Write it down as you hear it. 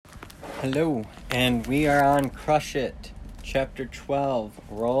Hello, and we are on Crush It, Chapter 12,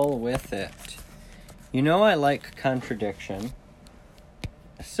 Roll With It. You know I like contradiction,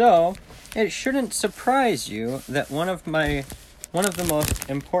 so it shouldn't surprise you that one of the most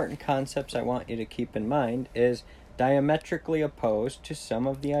important concepts I want you to keep in mind is diametrically opposed to some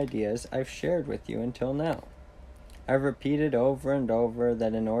of the ideas I've shared with you until now. I've repeated over and over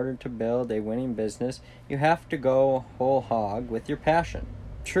that in order to build a winning business, you have to go whole hog with your passion.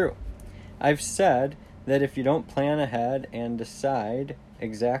 True. I've said that if you don't plan ahead and decide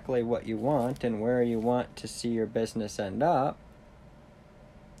exactly what you want and where you want to see your business end up,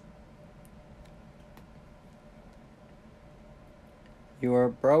 you are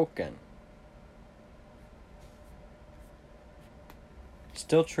broken.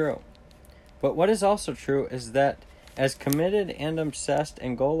 Still true. But what is also true is that as committed and obsessed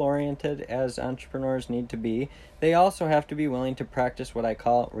and goal-oriented as entrepreneurs need to be, they also have to be willing to practice what I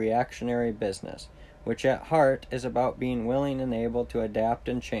call reactionary business, which at heart is about being willing and able to adapt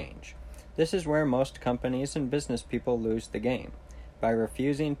and change. This is where most companies and business people lose the game, by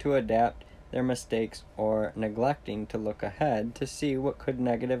refusing to adapt their mistakes or neglecting to look ahead to see what could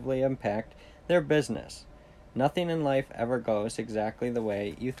negatively impact their business. Nothing in life ever goes exactly the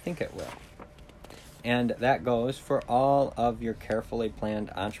way you think it will. And that goes for all of your carefully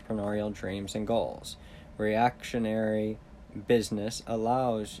planned entrepreneurial dreams and goals. Reactionary business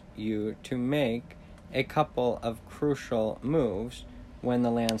allows you to make a couple of crucial moves when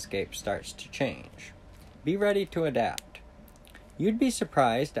the landscape starts to change. Be ready to adapt. You'd be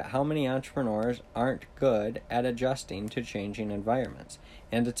surprised at how many entrepreneurs aren't good at adjusting to changing environments,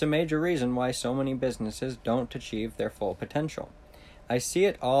 and it's a major reason why so many businesses don't achieve their full potential. I see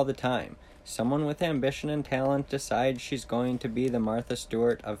it all the time. Someone with ambition and talent decides she's going to be the Martha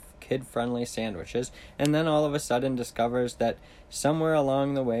Stewart of kid-friendly sandwiches, and then all of a sudden discovers that somewhere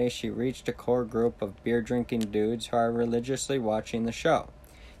along the way she reached a core group of beer-drinking dudes who are religiously watching the show.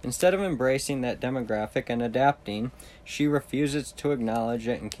 Instead of embracing that demographic and adapting, she refuses to acknowledge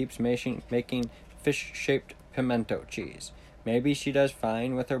it and keeps making fish-shaped pimento cheese. Maybe she does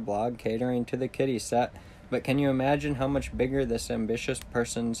fine with her blog catering to the kiddie set, but can you imagine how much bigger this ambitious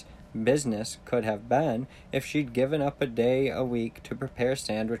person's business could have been if she'd given up a day a week to prepare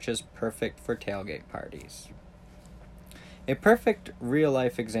sandwiches perfect for tailgate parties? A perfect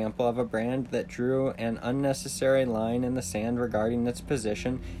real-life example of a brand that drew an unnecessary line in the sand regarding its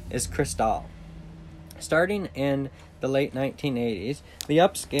position is Cristal. Starting in the late 1980s, the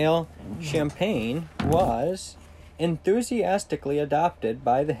upscale champagne was enthusiastically adopted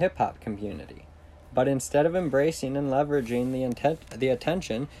by the hip-hop community. But instead of embracing and leveraging the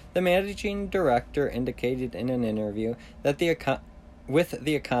attention, the managing director indicated in an interview that with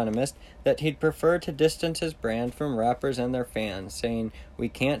The Economist that he'd prefer to distance his brand from rappers and their fans, saying, "We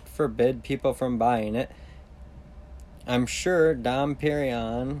can't forbid people from buying it. I'm sure Dom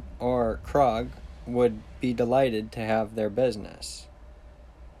Perignon or Krug would be delighted to have their business."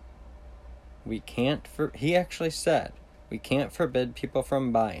 He actually said, "We can't forbid people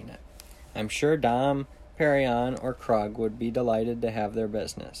from buying it. I'm sure Dom Perignon or Krug would be delighted to have their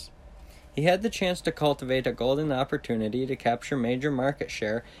business." He had the chance to cultivate a golden opportunity to capture major market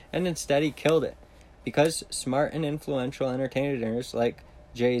share, and instead he killed it, because smart and influential entertainers like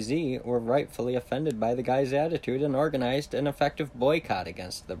Jay-Z were rightfully offended by the guy's attitude and organized an effective boycott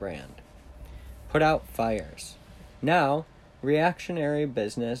against the brand. Put out fires. Now, reactionary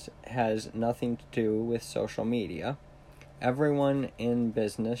business has nothing to do with social media. Everyone in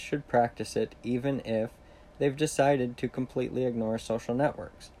business should practice it, even if they've decided to completely ignore social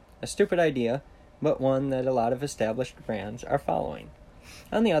networks. A stupid idea, but one that a lot of established brands are following.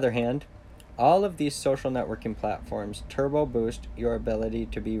 On the other hand, all of these social networking platforms turbo boost your ability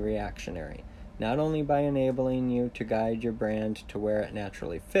to be reactionary, not only by enabling you to guide your brand to where it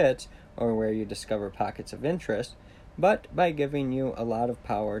naturally fits or where you discover pockets of interest, but by giving you a lot of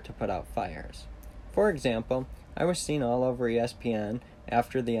power to put out fires. For example, I was seen all over ESPN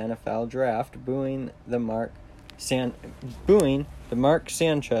after the NFL draft booing the Mark Sanchez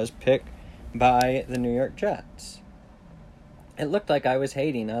pick by the New York Jets. It looked like I was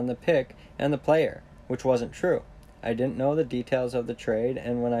hating on the pick and the player, which wasn't true. I didn't know the details of the trade,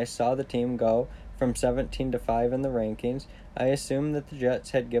 and when I saw the team go from 17-5 in the rankings, I assumed that the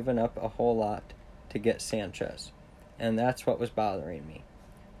Jets had given up a whole lot to get Sanchez, and that's what was bothering me.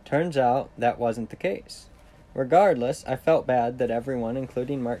 Turns out that wasn't the case. Regardless, I felt bad that everyone,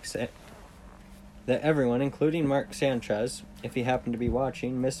 including Mark Sanchez, if he happened to be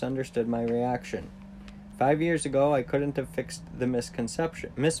watching, misunderstood my reaction. 5 years ago, I couldn't have fixed the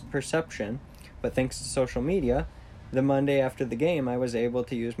misperception, but thanks to social media, The Monday after the game, I was able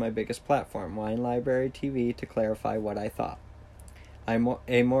to use my biggest platform, Wine Library TV, to clarify what I thought. A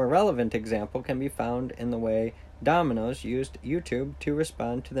more relevant example can be found in the way Domino's used YouTube to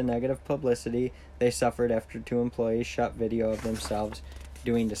respond to the negative publicity they suffered after 2 employees shot video of themselves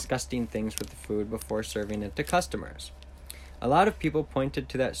doing disgusting things with the food before serving it to customers. A lot of people pointed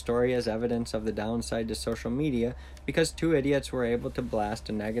to that story as evidence of the downside to social media because 2 idiots were able to blast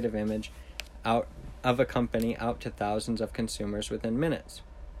a negative image out of a company out to thousands of consumers within minutes.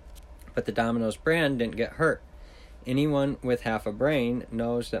 But the Domino's brand didn't get hurt. Anyone with half a brain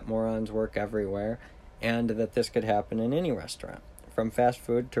knows that morons work everywhere and that this could happen in any restaurant, from fast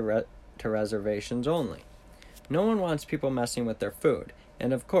food to reservations only. No one wants people messing with their food,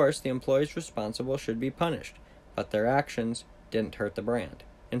 and of course the employees responsible should be punished, but their actions didn't hurt the brand.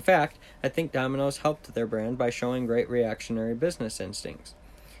 In fact, I think Domino's helped their brand by showing great reactionary business instincts.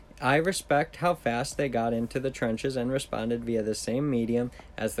 I respect how fast they got into the trenches and responded via the same medium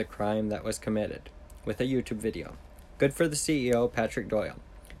as the crime that was committed, with a YouTube video. Good for the CEO, Patrick Doyle,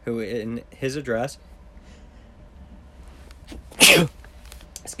 who in his address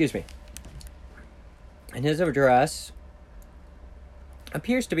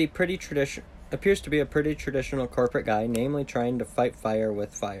appears to be a pretty traditional corporate guy, namely trying to fight fire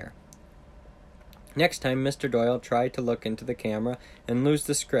with fire. Next time, Mr. Doyle tried to look into the camera and lose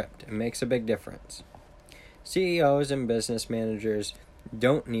the script. It makes a big difference. CEOs and business managers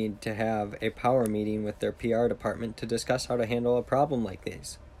don't need to have a power meeting with their PR department to discuss how to handle a problem like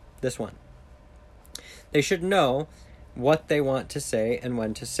this one. They should know what they want to say and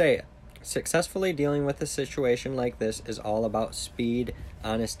when to say it. Successfully dealing with a situation like this is all about speed,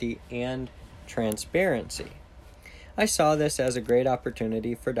 honesty, and transparency. I saw this as a great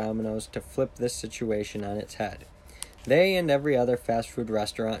opportunity for Domino's to flip this situation on its head. They and every other fast food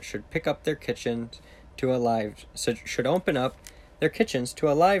restaurant should open up their kitchens to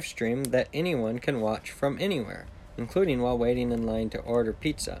a live stream that anyone can watch from anywhere, including while waiting in line to order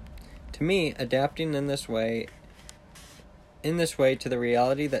pizza. To me, adapting in this way to the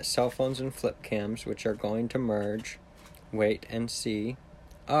reality that cell phones and flip cams, which are going to merge, wait and see,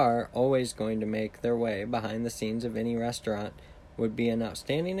 are always going to make their way behind the scenes of any restaurant, would be an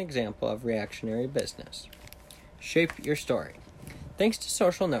outstanding example of reactionary business. Shape your story. Thanks to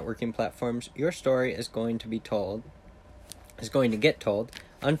social networking platforms, your story is going to get told,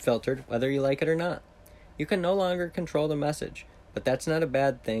 unfiltered, whether you like it or not. You can no longer control the message, but that's not a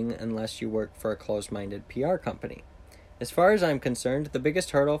bad thing unless you work for a closed-minded PR company. As far as I'm concerned, the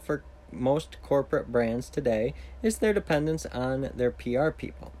biggest hurdle for most corporate brands today is their dependence on their PR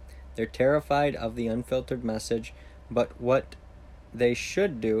people. They're terrified of the unfiltered message, but what they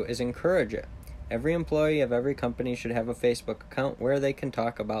should do is encourage it. Every employee of every company should have a Facebook account where they can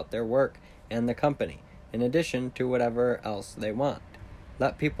talk about their work and the company, in addition to whatever else they want.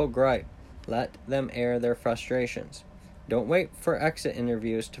 Let people gripe. Let them air their frustrations. Don't wait for exit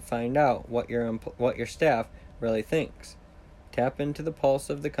interviews to find out what your staff really thinks. Tap into the pulse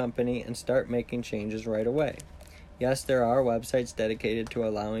of the company and start making changes right away. Yes, there are websites dedicated to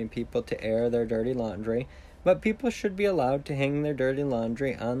allowing people to air their dirty laundry, but people should be allowed to hang their dirty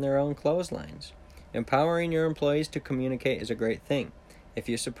laundry on their own clotheslines. Empowering your employees to communicate is a great thing. If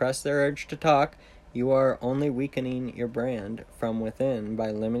you suppress their urge to talk, you are only weakening your brand from within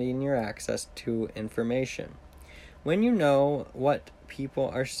by limiting your access to information. When you know what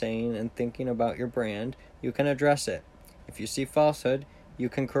people are saying and thinking about your brand, you can address it. If you see falsehood, you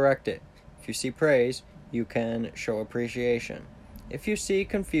can correct it. If you see praise, you can show appreciation. If you see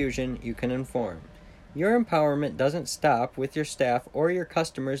confusion, you can inform. Your empowerment doesn't stop with your staff or your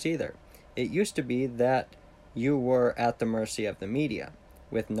customers either. It used to be that you were at the mercy of the media,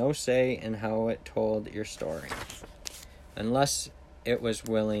 with no say in how it told your story, unless it was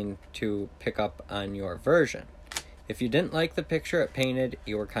willing to pick up on your version. If you didn't like the picture it painted,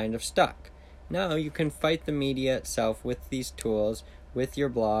 you were kind of stuck. Now you can fight the media itself with these tools, with your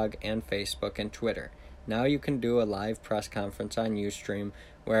blog and Facebook and Twitter. Now you can do a live press conference on Ustream,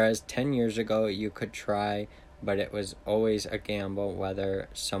 whereas 10 years ago you could try, but it was always a gamble whether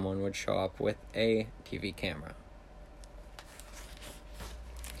someone would show up with a TV camera.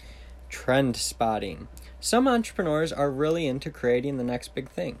 Trend spotting. Some entrepreneurs are really into creating the next big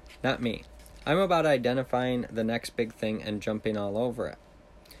thing. Not me. I'm about identifying the next big thing and jumping all over it.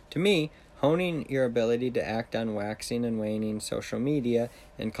 To me, honing your ability to act on waxing and waning social media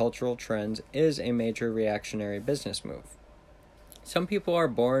and cultural trends is a major reactionary business move. Some people are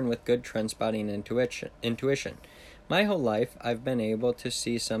born with good trend spotting intuition. My whole life, I've been able to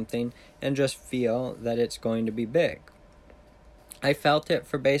see something and just feel that it's going to be big. I felt it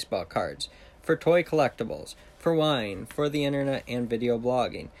for baseball cards, for toy collectibles, for wine, for the internet and video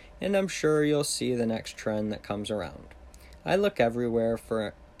blogging, and I'm sure you'll see the next trend that comes around. I look everywhere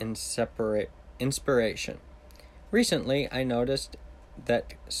for inspiration. Recently, I noticed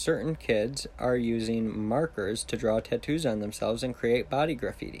that certain kids are using markers to draw tattoos on themselves and create body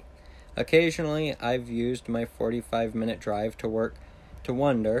graffiti. Occasionally, I've used my 45-minute drive to work to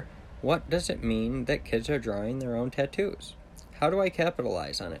wonder, what does it mean that kids are drawing their own tattoos? How do I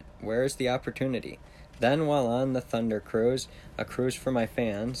capitalize on it? Where is the opportunity? Then, while on the Thunder Cruise, a cruise for my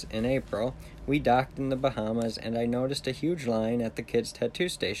fans, in April, we docked in the Bahamas and I noticed a huge line at the kids' tattoo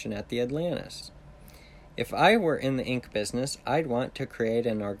station at the Atlantis. If I were in the ink business, I'd want to create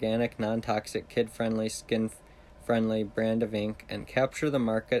an organic, non-toxic, kid-friendly, skin-friendly brand of ink and capture the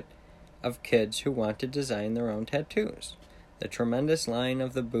market of kids who want to design their own tattoos. The tremendous line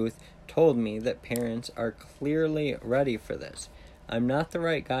of the booth told me that parents are clearly ready for this. I'm not the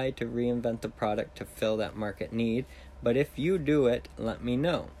right guy to reinvent the product to fill that market need, but if you do it, let me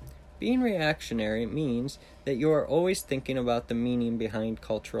know. Being reactionary means that you are always thinking about the meaning behind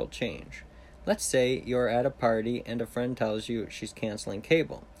cultural change. Let's say you're at a party and a friend tells you she's canceling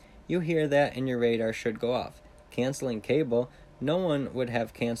cable. You hear that and your radar should go off. Canceling cable? No one would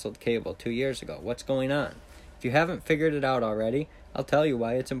have canceled cable 2 years ago. What's going on? If you haven't figured it out already, I'll tell you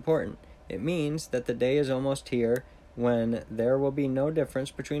why it's important. It means that the day is almost here when there will be no difference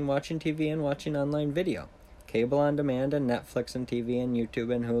between watching TV and watching online video. Cable on demand and Netflix and TV and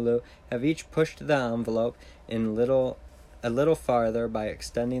YouTube and Hulu have each pushed the envelope a little farther by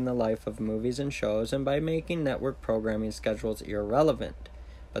extending the life of movies and shows and by making network programming schedules irrelevant.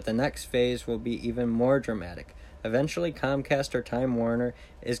 But the next phase will be even more dramatic. Eventually, Comcast or Time Warner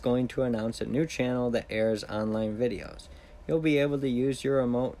is going to announce a new channel that airs online videos. You'll be able to use your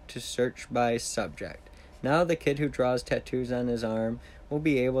remote to search by subject. Now the kid who draws tattoos on his arm will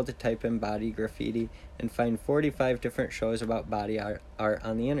be able to type in body graffiti and find 45 different shows about body art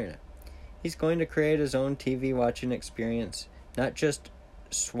on the internet. He's going to create his own TV watching experience, not just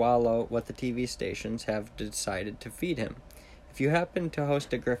swallow what the TV stations have decided to feed him. If you happen to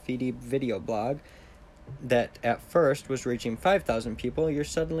host a graffiti video blog that at first was reaching 5,000 people, you're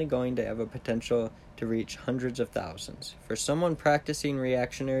suddenly going to have a potential to reach hundreds of thousands. For someone practicing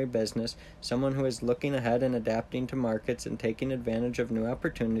reactionary business, someone who is looking ahead and adapting to markets and taking advantage of new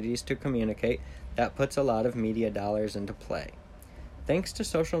opportunities to communicate, that puts a lot of media dollars into play. Thanks to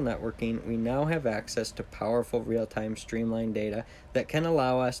social networking, we now have access to powerful real-time streamlined data that can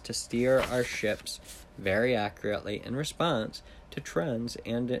allow us to steer our ships very accurately in response to trends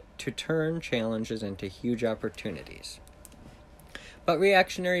and to turn challenges into huge opportunities. But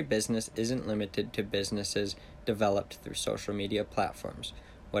reactionary business isn't limited to businesses developed through social media platforms.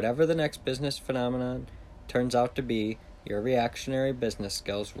 Whatever the next business phenomenon turns out to be, your reactionary business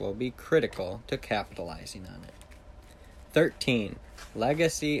skills will be critical to capitalizing on it. 13.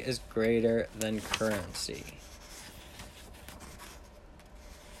 Legacy is greater than currency.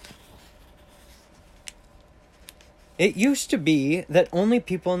 It used to be that only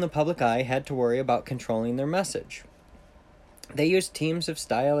people in the public eye had to worry about controlling their message. They used teams of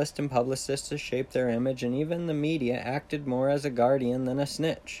stylists and publicists to shape their image, and even the media acted more as a guardian than a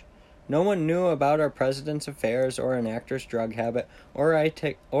snitch. No one knew about our president's affairs or an actor's drug habit or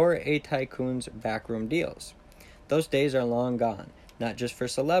a tycoon's backroom deals. Those days are long gone, not just for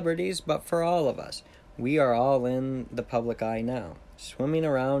celebrities, but for all of us. We are all in the public eye now, swimming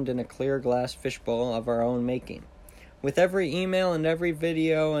around in a clear glass fishbowl of our own making. With every email and every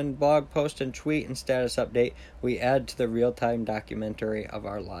video and blog post and tweet and status update, we add to the real-time documentary of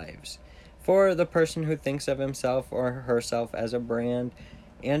our lives. For the person who thinks of himself or herself as a brand,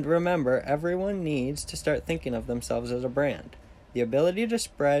 and remember, everyone needs to start thinking of themselves as a brand. The ability to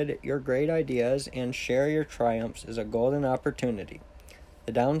spread your great ideas and share your triumphs is a golden opportunity.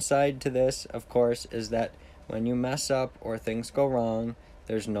 The downside to this, of course, is that when you mess up or things go wrong,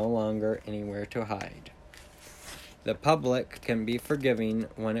 there's no longer anywhere to hide. The public can be forgiving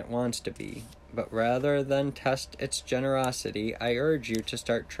when it wants to be, but rather than test its generosity, I urge you to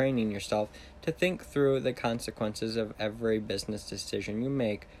start training yourself to think through the consequences of every business decision you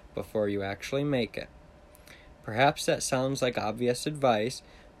make before you actually make it. Perhaps that sounds like obvious advice,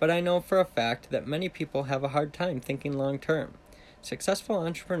 but I know for a fact that many people have a hard time thinking long term. Successful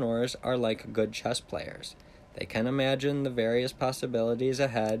entrepreneurs are like good chess players. They can imagine the various possibilities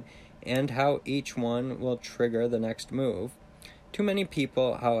ahead and how each one will trigger the next move. Too many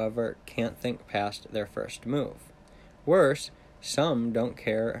people, however, can't think past their first move. Worse, some don't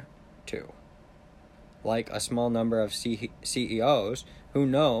care to. Like a small number of CEOs who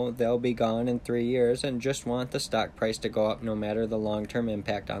know they'll be gone in 3 years and just want the stock price to go up no matter the long-term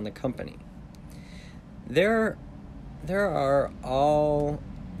impact on the company. they're all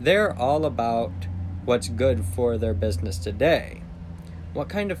about what's good for their business today. What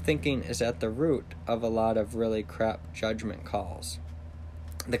kind of thinking is at the root of a lot of really crap judgment calls?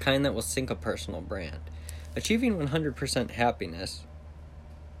 The kind that will sink a personal brand. Achieving 100% happiness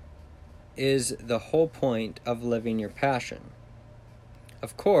is the whole point of living your passion.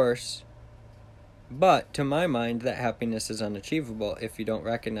 Of course, but to my mind, that happiness is unachievable if you don't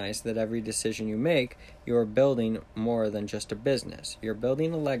recognize that every decision you make, you are building more than just a business. You're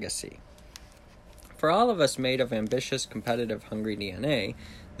building a legacy. For all of us made of ambitious, competitive, hungry DNA,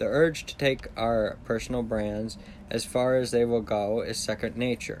 the urge to take our personal brands as far as they will go is second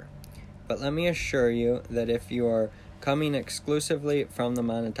nature. But let me assure you that if you are coming exclusively from the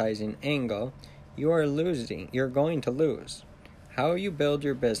monetizing angle, you're going to lose. How you build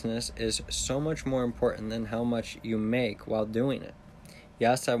your business is so much more important than how much you make while doing it.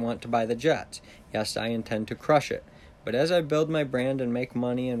 Yes, I want to buy the jets. Yes, I intend to crush it. But as I build my brand and make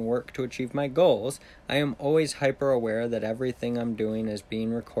money and work to achieve my goals, I am always hyper aware that everything I'm doing is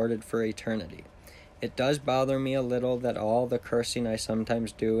being recorded for eternity. It does bother me a little that all the cursing I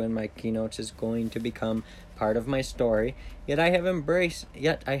sometimes do in my keynotes is going to become part of my story, yet I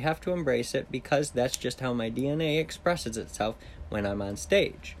have to embrace it because that's just how my DNA expresses itself when I'm on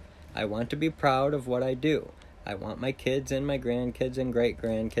stage. I want to be proud of what I do. I want my kids and my grandkids and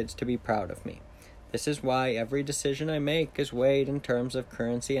great-grandkids to be proud of me. This is why every decision I make is weighed in terms of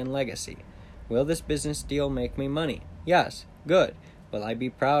currency and legacy. Will this business deal make me money? Yes. Good. Will I be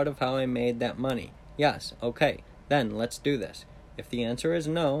proud of how I made that money? Yes. Okay. Then let's do this. If the answer is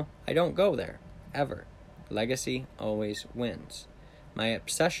no, I don't go there. Ever. Legacy always wins. My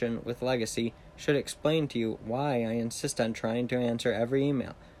obsession with legacy should explain to you why I insist on trying to answer every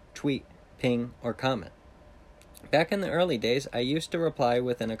email, tweet, ping, or comment. Back in the early days, I used to reply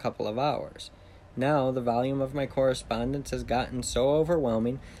within a couple of hours. Now, the volume of my correspondence has gotten so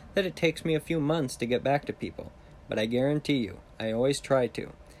overwhelming that it takes me a few months to get back to people. But I guarantee you, I always try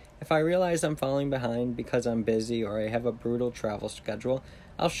to. If I realize I'm falling behind because I'm busy or I have a brutal travel schedule,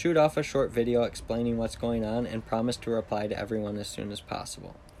 I'll shoot off a short video explaining what's going on and promise to reply to everyone as soon as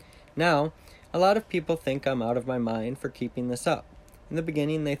possible. Now, a lot of people think I'm out of my mind for keeping this up. In the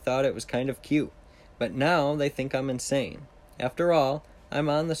beginning, they thought it was kind of cute, but now they think I'm insane. After all, I'm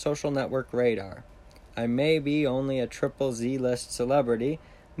on the social network radar. I may be only a triple Z-list celebrity,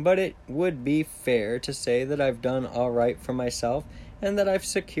 but it would be fair to say that I've done all right for myself and that I've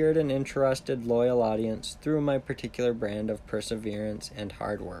secured an interested, loyal audience through my particular brand of perseverance and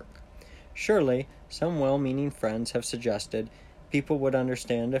hard work. Surely, some well-meaning friends have suggested people would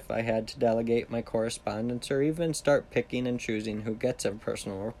understand if I had to delegate my correspondence or even start picking and choosing who gets a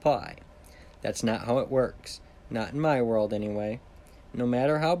personal reply. That's not how it works. Not in my world, anyway. No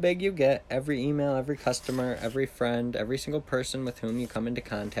matter how big you get, every email, every customer, every friend, every single person with whom you come into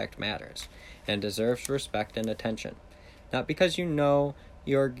contact matters and deserves respect and attention. Not because you know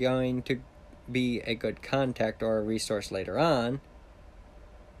you're going to be a good contact or a resource later on.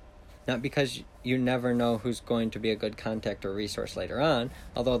 Not because you never know who's going to be a good contact or resource later on,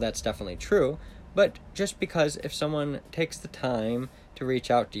 although that's definitely true, but just because if someone takes the time to reach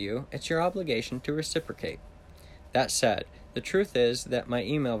out to you, it's your obligation to reciprocate. That said, the truth is that my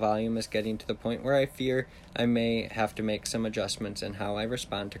email volume is getting to the point where I fear I may have to make some adjustments in how I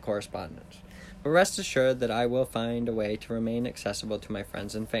respond to correspondence. But rest assured that I will find a way to remain accessible to my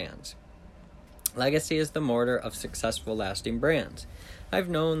friends and fans. Legacy is the mortar of successful, lasting brands. I've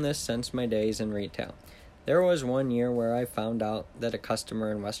known this since my days in retail. There was one year where I found out that a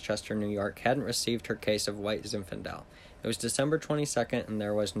customer in Westchester, New York hadn't received her case of white Zinfandel. It was December 22nd, and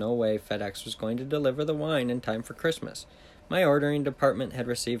there was no way FedEx was going to deliver the wine in time for Christmas. My ordering department had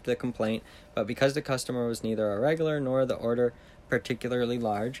received the complaint, but because the customer was neither a regular nor the order particularly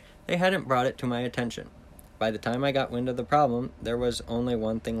large, they hadn't brought it to my attention. By the time I got wind of the problem, there was only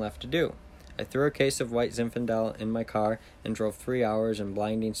one thing left to do. I threw a case of white Zinfandel in my car and drove 3 hours in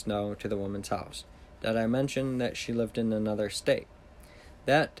blinding snow to the woman's house. Did I mention that she lived in another state?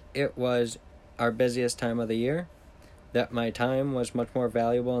 That it was our busiest time of the year? That my time was much more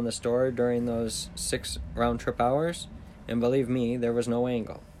valuable in the store during those 6 round-trip hours? And believe me, there was no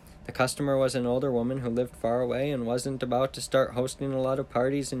angle. The customer was an older woman who lived far away and wasn't about to start hosting a lot of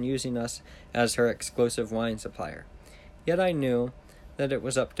parties and using us as her exclusive wine supplier. Yet I knew that it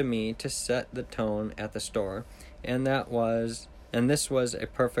was up to me to set the tone at the store, and this was a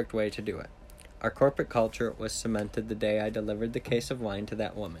perfect way to do it. Our corporate culture was cemented the day I delivered the case of wine to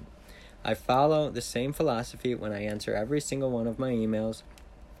that woman. I follow the same philosophy when I answer every single one of my emails,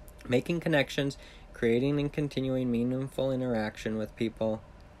 making connections, creating and continuing meaningful interaction with people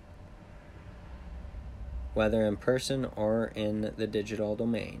whether in person or in the digital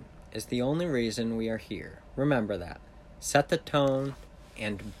domain, is the only reason we are here. Remember that. Set the tone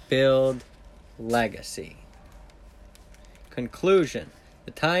and build legacy. Conclusion.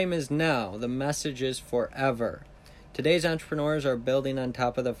 The time is now. The message is forever. Today's entrepreneurs are building on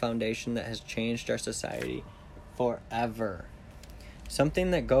top of the foundation that has changed our society forever.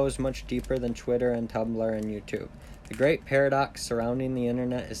 Something that goes much deeper than Twitter and Tumblr and YouTube. The great paradox surrounding the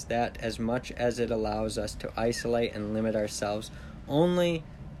internet is that as much as it allows us to isolate and limit ourselves only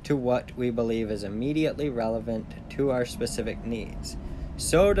to what we believe is immediately relevant to our specific needs,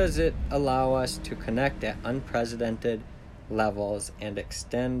 so does it allow us to connect at unprecedented levels and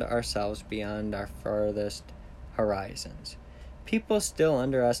extend ourselves beyond our furthest horizons. People still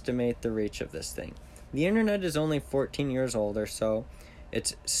underestimate the reach of this thing. The internet is only 14 years old or so.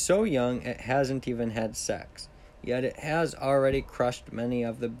 It's so young it hasn't even had sex. Yet it has already crushed many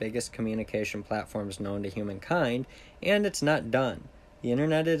of the biggest communication platforms known to humankind, and it's not done. The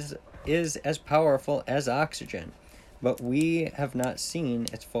internet is as powerful as oxygen, but we have not seen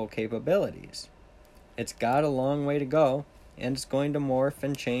its full capabilities. It's got a long way to go, and it's going to morph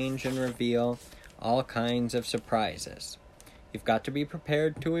and change and reveal all kinds of surprises. You've got to be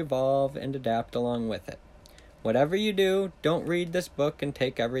prepared to evolve and adapt along with it. Whatever you do, don't read this book and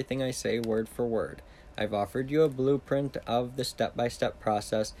take everything I say word for word. I've offered you a blueprint of the step-by-step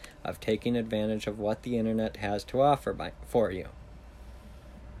process of taking advantage of what the internet has to offer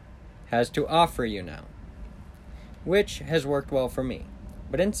you now, which has worked well for me.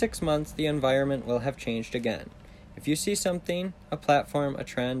 But in 6 months, the environment will have changed again. If you see something, a platform, a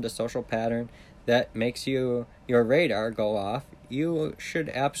trend, a social pattern that makes your radar go off, you should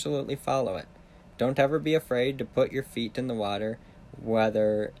absolutely follow it. Don't ever be afraid to put your feet in the water,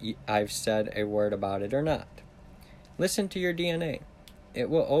 whether I've said a word about it or not. Listen to your DNA. It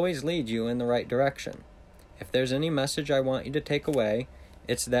will always lead you in the right direction. If there's any message I want you to take away,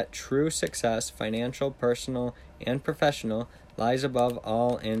 it's that true success, financial, personal, and professional, lies above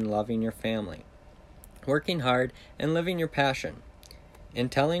all in loving your family, working hard, and living your passion, in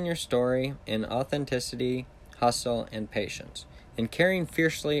telling your story, in authenticity, hustle, and patience, in caring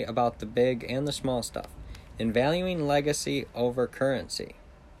fiercely about the big and the small stuff, in valuing legacy over currency.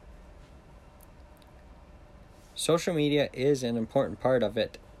 Social media is an important part of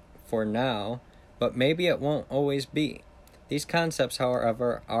it for now, but maybe it won't always be. These concepts,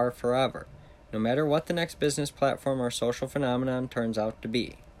 however, are forever, no matter what the next business platform or social phenomenon turns out to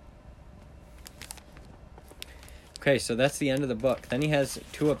be. Okay, so that's the end of the book. Then he has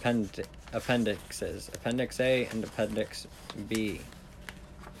two appendixes, Appendix A and Appendix B.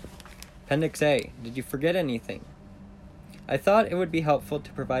 Appendix A, did you forget anything? I thought it would be helpful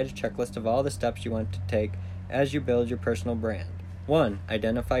to provide a checklist of all the steps you want to take as you build your personal brand. 1.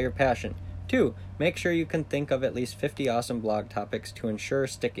 Identify your passion. 2. Make sure you can think of at least 50 awesome blog topics to ensure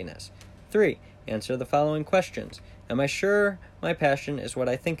stickiness. 3. Answer the following questions. Am I sure my passion is what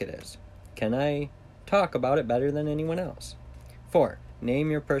I think it is? Can I talk about it better than anyone else? 4.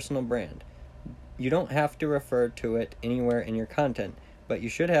 Name your personal brand. You don't have to refer to it anywhere in your content, but you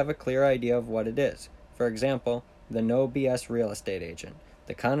should have a clear idea of what it is. For example, the no BS real estate agent,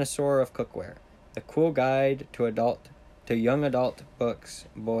 the connoisseur of cookware, the cool guide to young adult books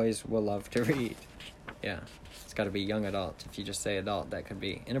boys will love to read. Yeah, it's got to be young adult. If you just say adult, that could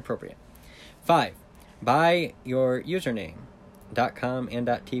be inappropriate. 5. Buy your username.com and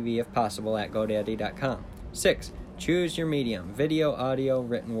 .tv if possible at GoDaddy.com. 6. Choose your medium, video, audio,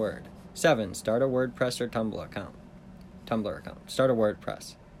 written word. 7. Start a WordPress or Tumblr account. Start a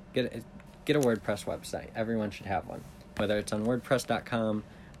WordPress. Get a WordPress website. Everyone should have one, whether it's on WordPress.com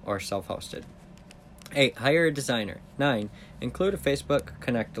or self-hosted. 8. Hire a designer. 9. Include a Facebook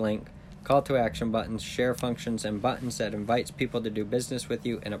Connect link, call to action buttons, share functions, and buttons that invites people to do business with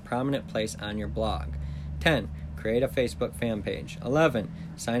you in a prominent place on your blog. 10. Create a Facebook fan page. 11.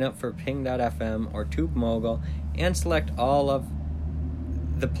 Sign up for Ping.fm or TubeMogul and select all of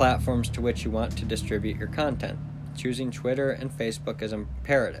the platforms to which you want to distribute your content. Choosing Twitter and Facebook is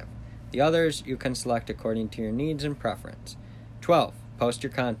imperative. The others you can select according to your needs and preference. 12. Post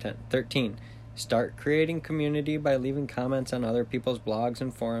your content. 13. Start creating community by leaving comments on other people's blogs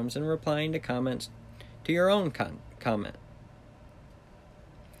and forums and replying to comments to your own comment.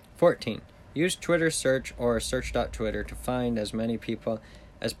 14. Use Twitter search or search.twitter to find as many people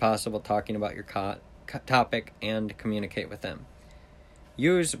as possible talking about your topic and communicate with them.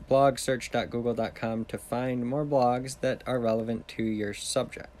 Use blogsearch.google.com to find more blogs that are relevant to your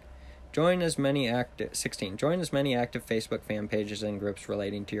subject. 16. Join as many active Facebook fan pages and groups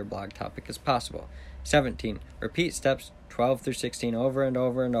relating to your blog topic as possible. 17. Repeat steps 12 through 16 over and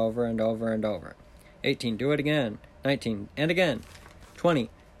over and over and over and over. 18. Do it again. 19. And again. 20.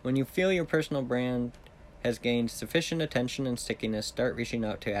 When you feel your personal brand has gained sufficient attention and stickiness, start reaching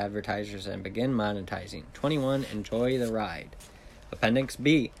out to advertisers and begin monetizing. 21. Enjoy the ride. Appendix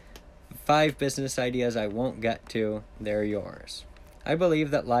B. 5 business ideas I won't get to. They're yours. I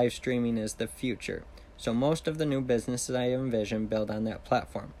believe that live streaming is the future, so most of the new businesses I envision build on that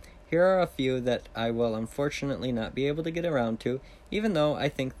platform. Here are a few that I will unfortunately not be able to get around to, even though I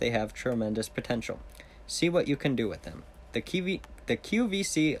think they have tremendous potential. See what you can do with them. The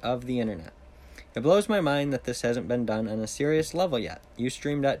QVC of the internet. It blows my mind that this hasn't been done on a serious level yet.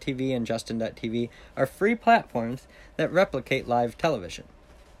 Ustream.tv and Justin.tv are free platforms that replicate live television.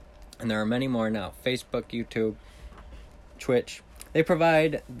 And there are many more now. Facebook, YouTube, Twitch. They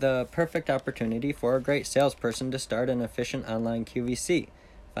provide the perfect opportunity for a great salesperson to start an efficient online QVC.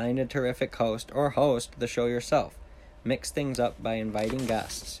 Find a terrific host or host the show yourself. Mix things up by inviting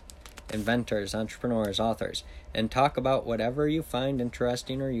guests, inventors, entrepreneurs, authors, and talk about whatever you find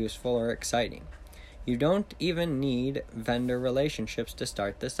interesting or useful or exciting. You don't even need vendor relationships to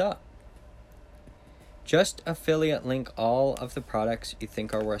start this up. Just affiliate link all of the products you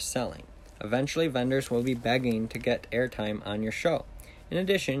think are worth selling. Eventually, vendors will be begging to get airtime on your show. In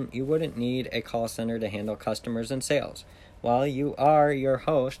addition, you wouldn't need a call center to handle customers and sales. While you or your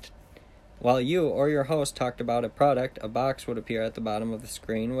host talked about a product, a box would appear at the bottom of the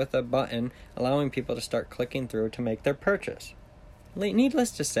screen with a button allowing people to start clicking through to make their purchase. Needless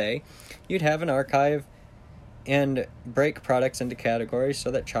to say, you'd have an archive and break products into categories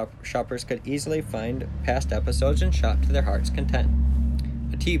so that shoppers could easily find past episodes and shop to their heart's content.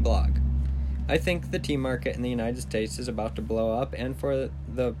 A tea blog. I think the tea market in the United States is about to blow up, and for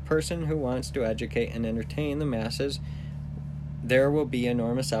the person who wants to educate and entertain the masses, there will be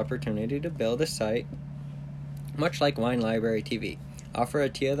enormous opportunity to build a site much like Wine Library TV. Offer a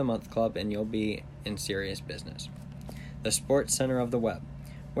Tea of the Month club and you'll be in serious business. The Sports Center of the Web.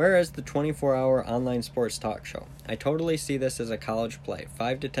 Where is the 24-hour online sports talk show? I totally see this as a college play.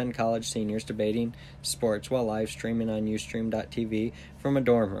 5 to 10 college seniors debating sports while live streaming on Ustream.tv from a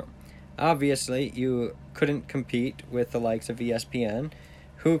dorm room. Obviously, you couldn't compete with the likes of ESPN,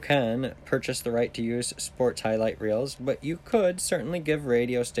 who can purchase the right to use sports highlight reels, but you could certainly give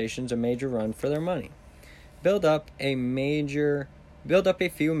radio stations a major run for their money. Build up a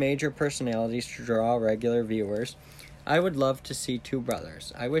few major personalities to draw regular viewers. I would love to see Two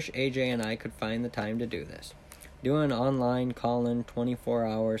Brothers. I wish AJ and I could find the time to do this. Do an online call-in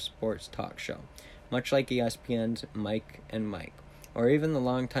 24-hour sports talk show, much like ESPN's Mike and Mike, or even the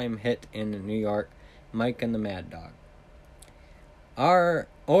longtime hit in New York, Mike and the Mad Dog.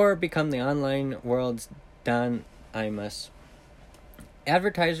 Or become the online world's Don Imus.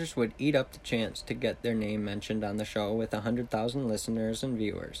 Advertisers would eat up the chance to get their name mentioned on the show with 100,000 listeners and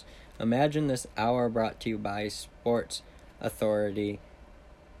viewers. Imagine this hour brought to you by Sports Authority.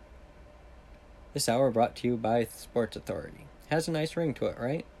 Has a nice ring to it,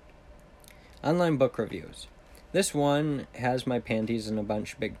 right? Online book reviews. This one has my panties in a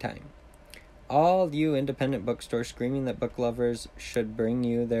bunch big time. All you independent bookstores screaming that book lovers should bring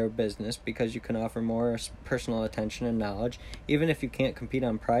you their business because you can offer more personal attention and knowledge, even if you can't compete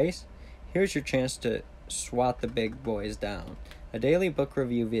on price. Here's your chance to swat the big boys down. A daily book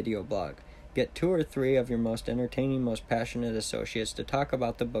review video blog. Get 2 or 3 of your most entertaining, most passionate associates to talk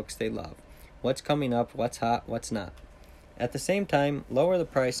about the books they love. What's coming up, what's hot, what's not. At the same time, lower the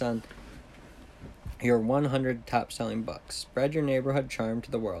price on your 100 top-selling books. Spread your neighborhood charm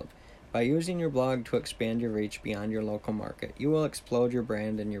to the world. By using your blog to expand your reach beyond your local market, you will explode your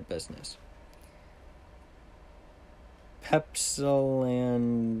brand and your business.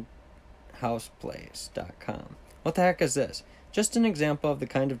 PepsilandHouseplace.com. What the heck is this? Just an example of the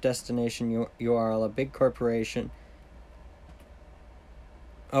kind of destination URL a big corporation...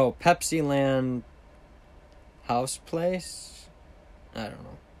 Oh, Pepsiland Houseplace? I don't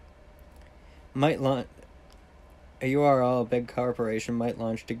know. Might launch... A URL a big corporation might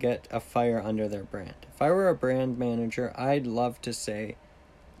launch to get a fire under their brand. If I were a brand manager, I'd love to say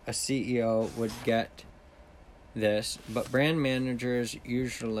a CEO would get this, but brand managers,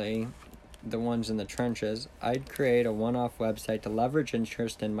 usually the ones in the trenches, I'd create a one-off website to leverage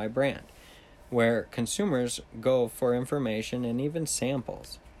interest in my brand, where consumers go for information and even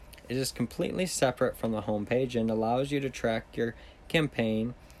samples. It is completely separate from the homepage and allows you to track your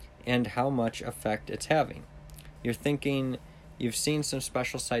campaign and how much effect it's having. You're thinking you've seen some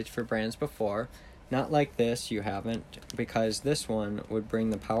special sites for brands before. Not like this, you haven't, because this one would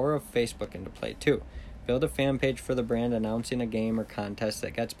bring the power of Facebook into play too. Build a fan page for the brand announcing a game or contest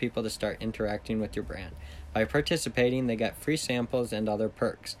that gets people to start interacting with your brand. By participating, they get free samples and other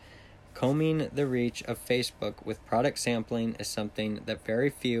perks. Combing the reach of Facebook with product sampling is something that very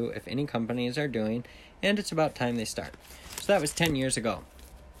few, if any, companies are doing, and it's about time they start. So that was 10 years ago.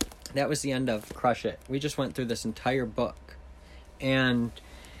 That was the end of Crush It. We just went through this entire book. And,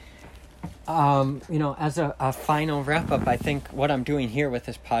 as a final wrap-up, I think what I'm doing here with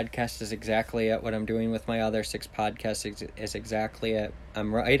this podcast is exactly it. What I'm doing with my other 6 podcasts is exactly it.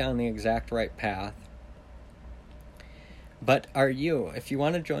 I'm right on the exact right path. But are you? If you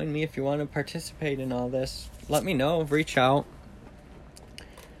want to join me, if you want to participate in all this, let me know. Reach out.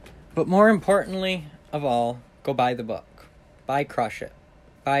 But more importantly of all, go buy the book. Buy Crush It.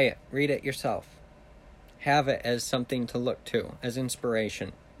 Buy it. Read it yourself. Have it as something to look to, as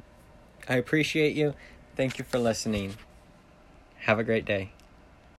inspiration. I appreciate you. Thank you for listening. Have a great day.